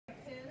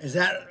Is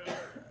that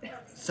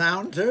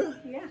sound too?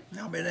 Yeah.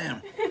 I'll be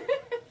damned.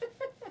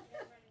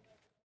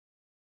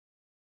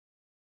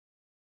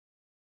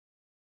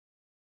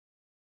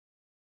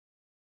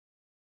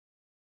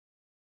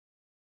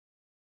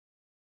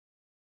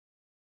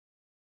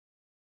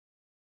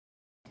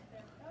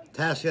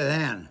 Task at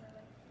hand.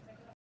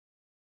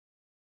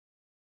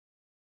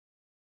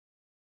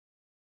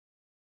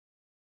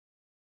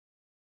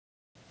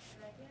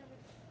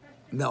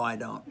 No, I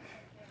don't.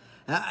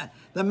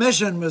 The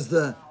mission was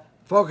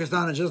focused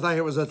on it just like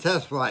it was a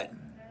test flight.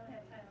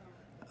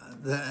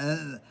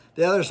 The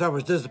other stuff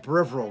was just a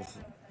peripheral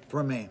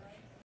for me.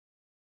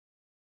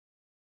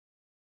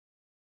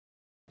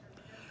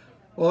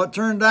 Well, it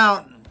turned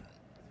out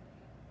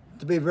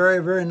to be very,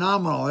 very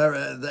nominal.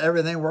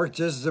 Everything worked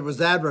just as it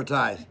was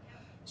advertised.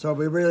 So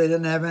we really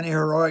didn't have any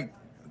heroic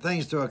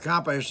things to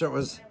accomplish. It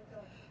was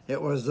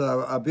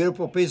a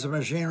beautiful piece of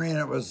machinery,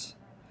 and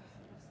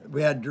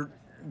we had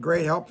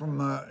great help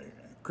from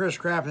Chris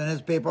Kraft and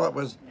his people. It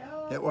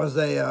was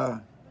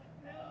a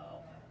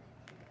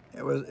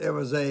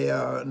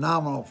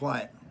nominal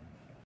flight.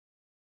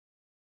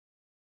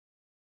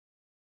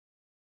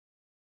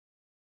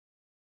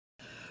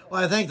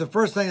 Well, I think the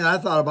first thing that I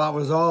thought about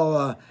was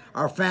all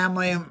our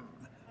family,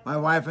 my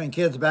wife and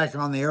kids back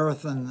on the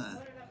Earth, and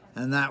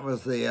that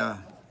was to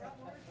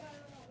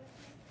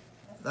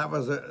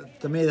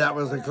me that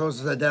was the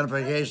closest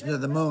identification to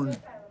the moon.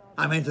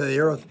 I mean, to the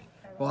Earth.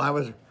 While I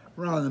was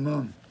around the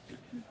moon.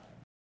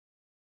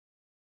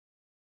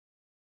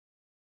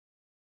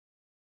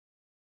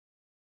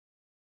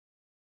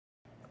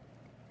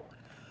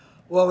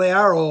 Well, they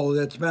are old.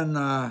 It's been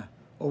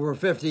over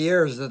 50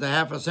 years, to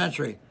half a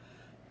century.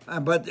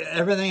 But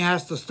everything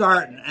has to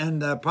start,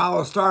 and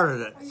Apollo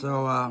started it.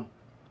 So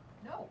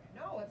No,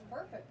 it's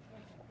perfect.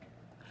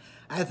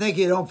 I think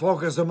you don't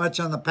focus so much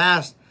on the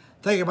past.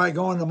 Think about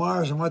going to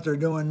Mars and what they're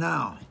doing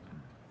now.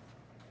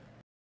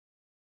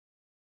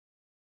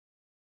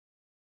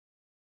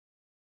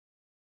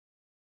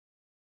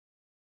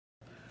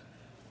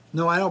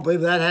 No, I don't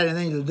believe that had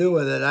anything to do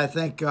with it. I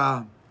think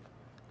the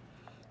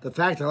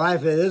fact of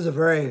life, it is a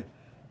very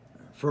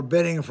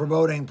forbidding,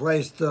 foreboding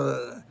place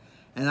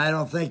and I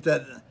don't think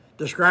that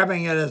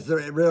describing it as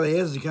it really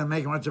is going to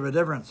make much of a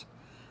difference.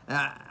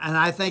 And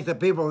I think the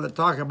people that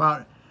talk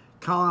about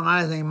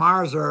colonizing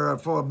Mars are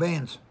full of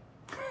beans.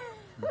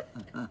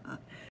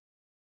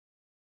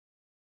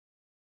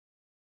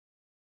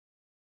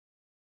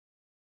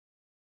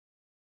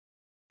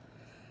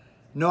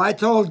 No, I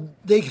told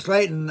Deke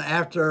Slayton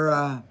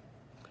after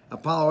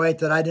Apollo 8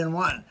 that I didn't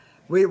want.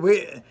 We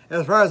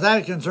as far as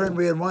that's concerned,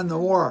 we had won the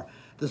war.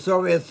 The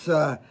Soviets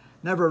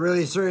never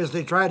really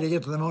seriously tried to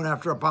get to the moon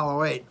after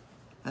Apollo 8,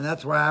 and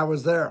that's why I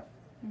was there.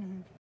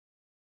 Mm-hmm.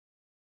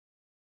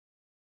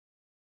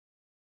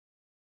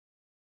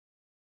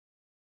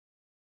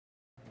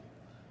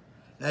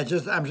 That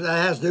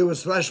has to do with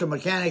celestial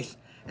mechanics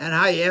and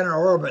how you enter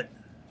orbit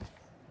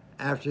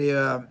after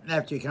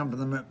you come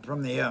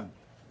from the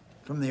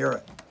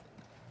Earth.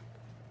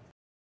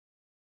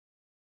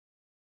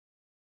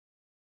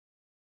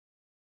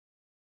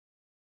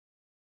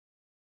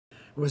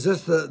 Was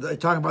this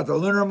talking about the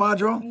lunar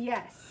module?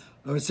 Yes.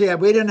 See,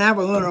 we didn't have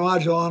a lunar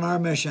module on our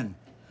mission,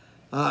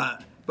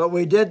 but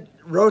we did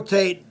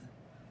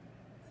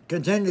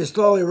continue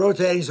slowly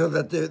rotating so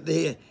that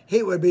the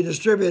heat would be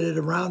distributed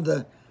around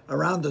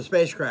the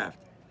spacecraft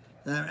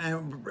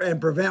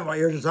and prevent what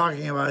you're just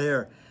talking about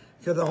here,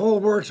 because the whole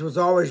works was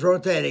always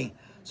rotating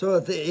so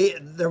that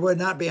there would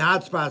not be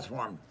hot spots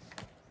formed.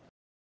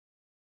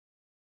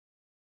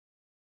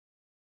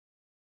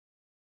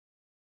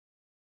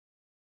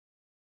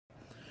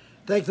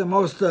 I think the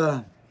most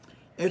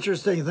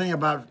interesting thing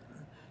about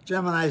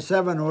Gemini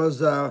 7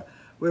 was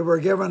we were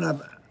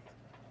given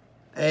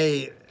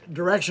a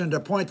direction to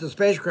point the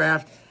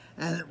spacecraft,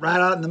 and right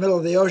out in the middle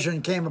of the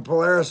ocean came a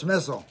Polaris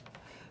missile.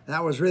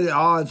 That was really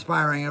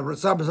awe-inspiring. A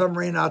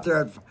submarine out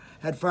there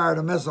had fired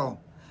a missile,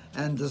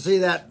 and to see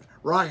that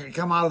rocket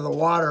come out of the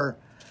water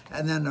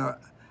and then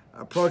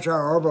approach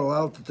our orbital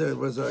altitude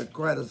was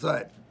quite a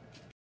sight.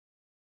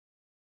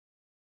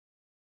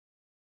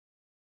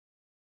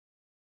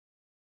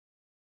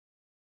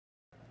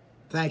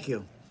 Thank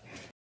you.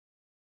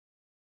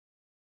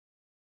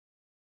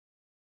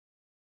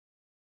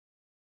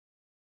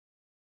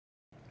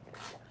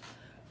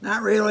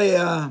 Not really.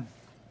 I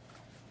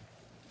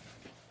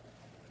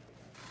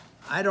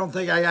don't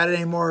think I got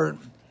any more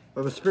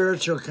of a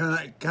spiritual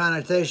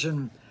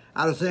connotation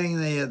out of seeing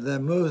the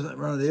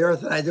movement of the Earth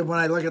than I did when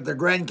I look at the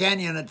Grand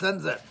Canyon at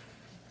sunset.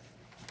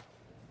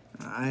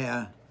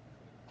 I'm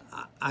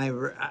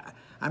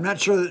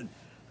not sure that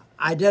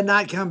I did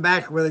not come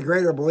back with a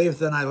greater belief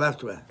than I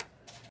left with.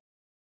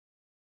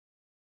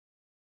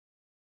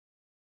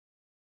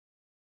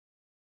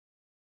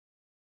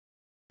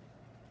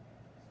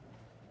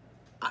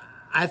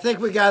 I think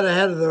we got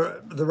ahead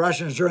of the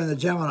Russians during the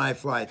Gemini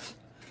flights.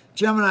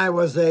 Gemini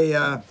was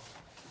an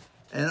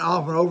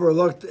often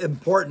overlooked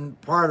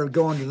important part of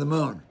going to the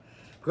moon,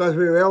 because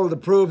we were able to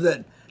prove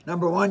that,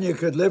 number one, you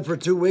could live for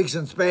 2 weeks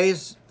in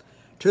space,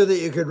 2 that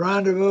you could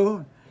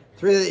rendezvous,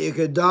 3 that you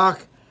could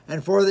dock,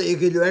 and 4 that you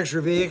could do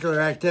extravehicular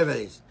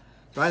activities.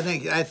 So I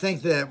think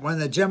that when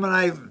the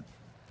Gemini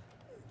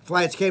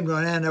flights came to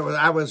an end,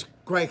 I was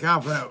quite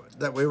confident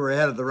that we were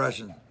ahead of the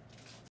Russians.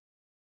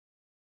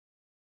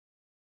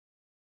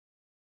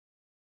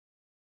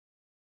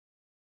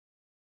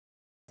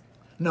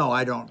 No,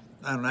 I don't.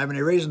 I don't have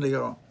any reason to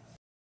go.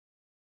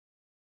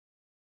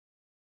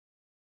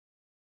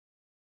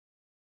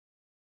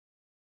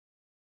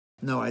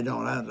 No, I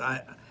don't.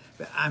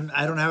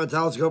 I don't have a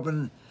telescope,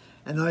 and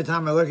the only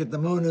time I look at the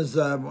moon is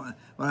when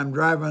I'm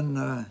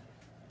driving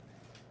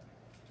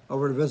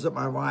over to visit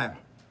my wife.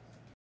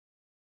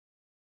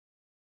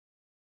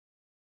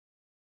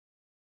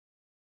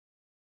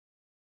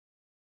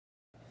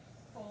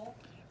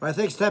 But I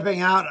think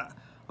stepping out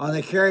on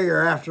the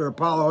carrier after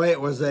Apollo 8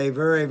 was a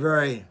very,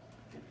 very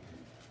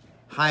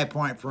high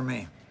point for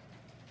me.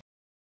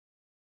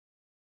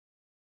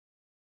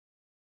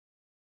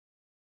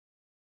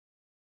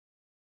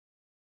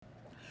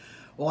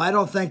 Well, I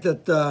don't think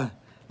that the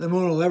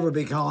moon will ever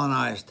be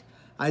colonized.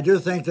 I do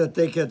think that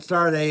they could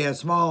start a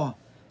small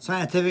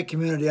scientific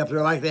community up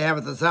there like they have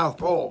at the South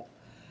Pole.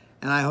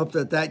 And I hope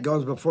that that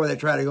goes before they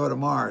try to go to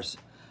Mars.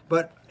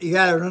 But you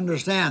got to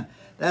understand,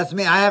 that's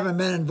me. I haven't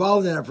been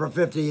involved in it for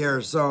 50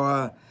 years,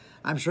 so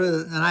I'm sure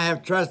that, and I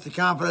have trust and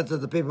confidence that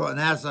the people at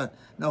NASA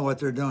know what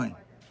they're doing.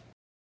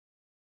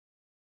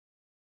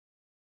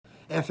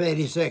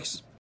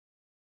 F-86.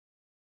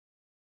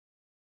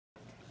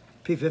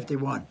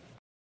 P-51.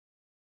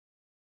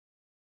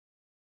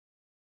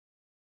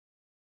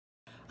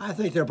 I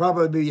think they'll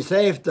probably be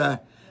safe,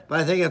 but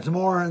I think it's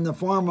more in the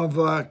form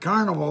of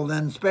carnival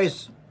than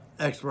space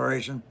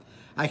exploration.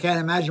 I can't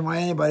imagine why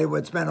anybody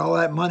would spend all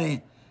that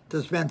money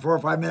to spend 4 or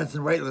 5 minutes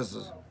in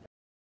waitlistes.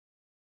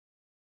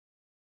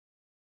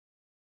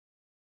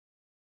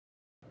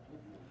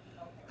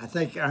 I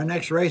think our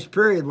next race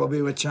period will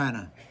be with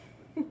China.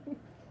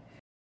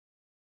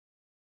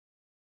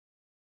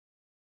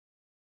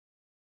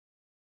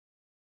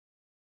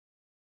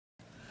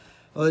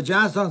 Well, the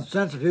Johnstone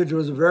centrifuge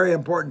was a very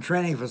important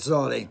training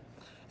facility,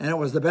 and it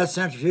was the best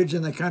centrifuge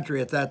in the country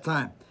at that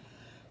time.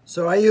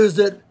 So I used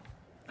it.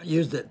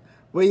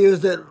 We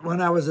used it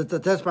when I was at the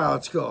test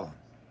pilot school,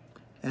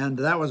 and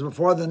that was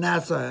before the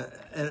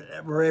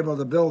NASA were able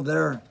to build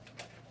their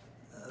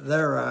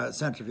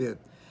centrifuge.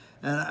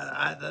 And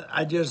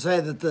I just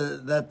say that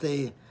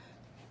the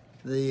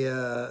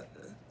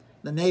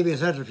Navy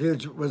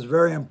centrifuge was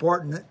very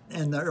important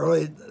in the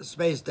early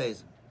space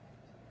days.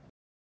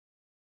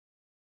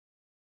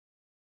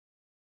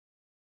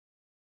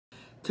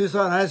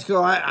 Tucson High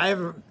School, I have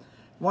a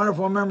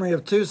wonderful memory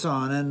of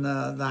Tucson, and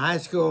the high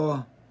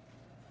school,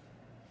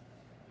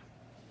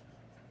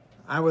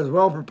 I was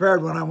well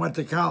prepared when I went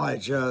to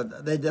college.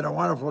 They did a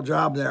wonderful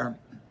job there.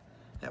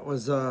 It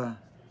was,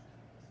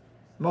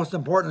 most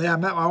importantly, I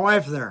met my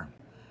wife there.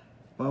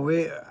 Well,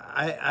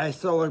 I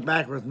still look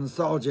back with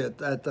nostalgia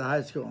at the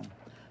high school.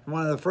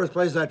 One of the first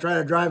places I try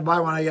to drive by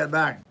when I get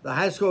back. The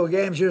high school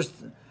games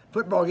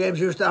football games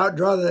used to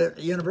outdraw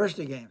the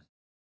university games.